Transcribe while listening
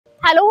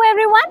Hello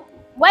everyone,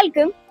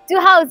 welcome to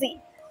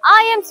Housey.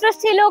 I am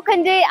Srishti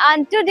Lokhande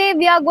and today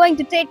we are going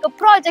to take a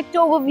project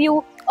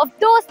overview of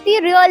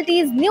Dosti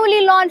Realty's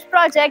newly launched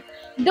project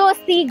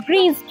Dosti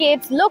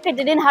Greenscapes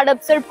located in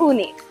Hadapsar,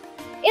 Pune.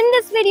 In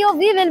this video,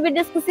 we will be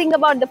discussing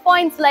about the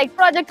points like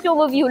project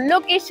overview,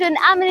 location,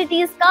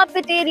 amenities,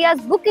 carpet areas,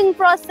 booking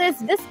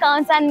process,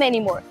 discounts and many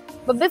more.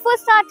 But before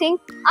starting,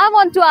 I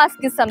want to ask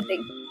you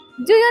something.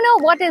 Do you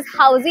know what is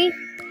Housey?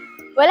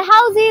 Well,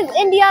 Housey is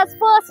India's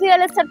first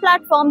real estate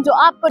platform जो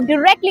आपको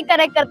directly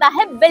connect करता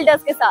है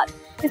builders के साथ.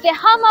 इसलिए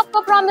हम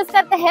आपको promise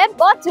करते हैं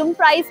bottom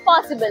price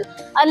possible.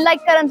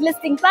 Unlike current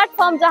listing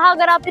platform जहां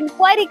अगर आप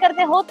inquiry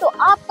करते हो तो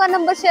आपका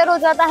number share हो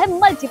जाता है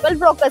multiple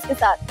brokers के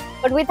साथ.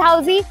 But with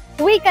Housey,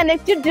 we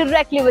connect you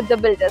directly with the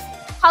builders.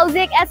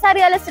 Housey एक ऐसा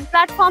real estate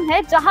platform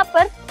है जहां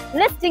पर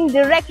listing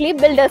directly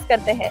builders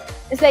करते हैं.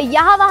 इसलिए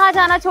यहाँ वहाँ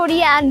जाना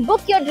छोड़िए and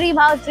book your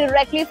dream house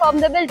directly from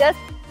the builders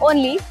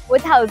only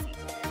with Housey.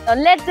 Now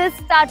let us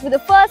start with the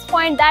first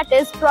point, that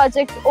is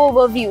project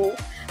overview.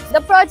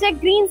 The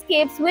project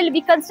Greenscapes will be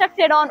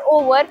constructed on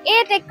over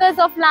 8 acres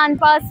of land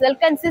parcel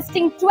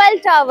consisting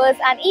 12 towers,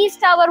 and each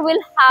tower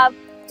will have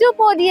 2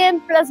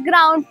 podium plus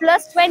ground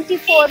plus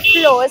 24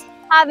 floors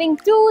having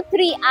 2,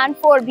 3 and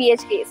 4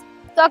 BHKs.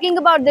 Talking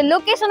about the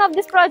location of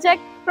this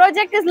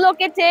project is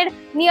located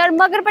near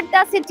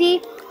Magarpatta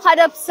City,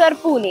 Hadapsar,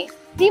 Pune.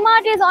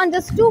 Mart is on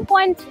just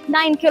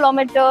 2.9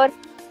 kilometers.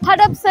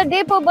 Hadapsar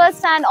Depot bus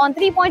stand on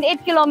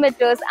 3.8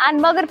 kilometers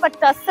and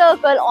Magarpatta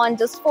Circle on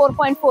just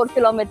 4.4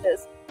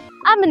 kilometers.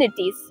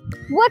 Amenities.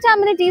 What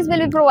amenities will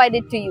be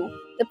provided to you?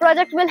 The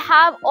project will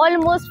have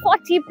almost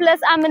 40 plus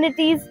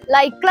amenities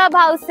like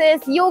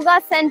clubhouses,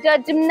 yoga center,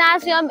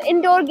 gymnasium,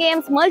 indoor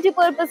games,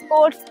 multi-purpose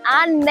courts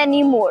and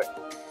many more.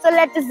 So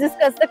let us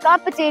discuss the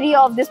carpet area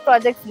of this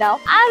project now.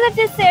 As it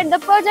is said, the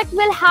project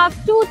will have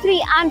 2,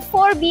 3 and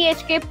 4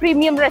 BHK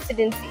premium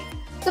residencies.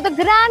 So the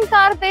grand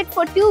carpet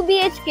for 2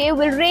 BHK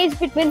will range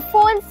between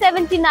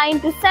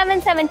 479 to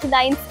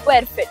 779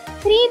 square feet.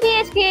 3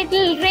 BHK it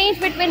will range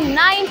between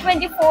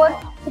 924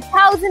 to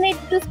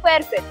 1082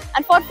 square feet.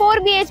 And for 4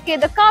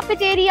 BHK the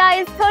carpet area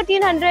is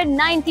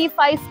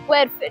 1395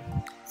 square feet.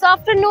 So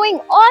after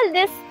knowing all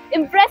this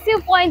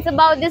impressive points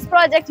about this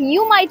project,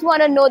 you might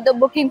want to know the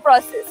booking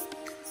process.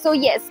 So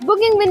yes,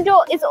 booking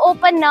window is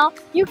open now.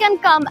 You can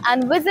come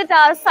and visit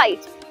our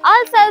site.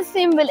 Our sales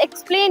team will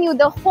explain you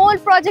the whole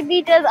project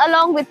details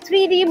along with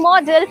 3D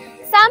model,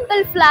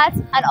 sample flats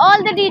and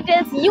all the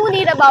details you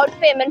need about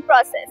payment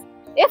process.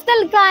 If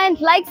the client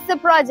likes the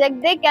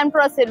project, they can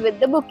proceed with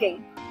the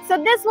booking. So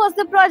this was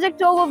the project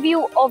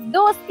overview of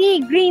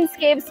Dosti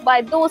Greenscapes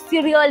by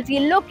Dosti Realty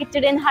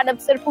located in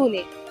Hadapsar,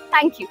 Pune.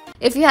 Thank you.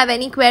 If you have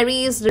any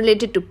queries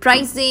related to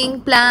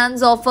pricing,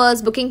 plans,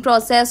 offers, booking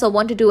process or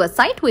want to do a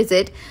site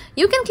visit,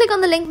 you can click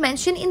on the link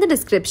mentioned in the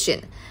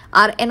description.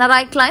 Our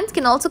NRI clients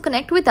can also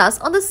connect with us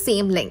on the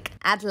same link.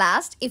 At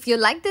last, if you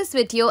like this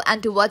video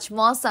and to watch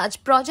more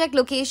such project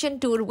location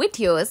tour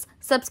videos,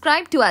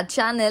 subscribe to our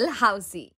channel Housey.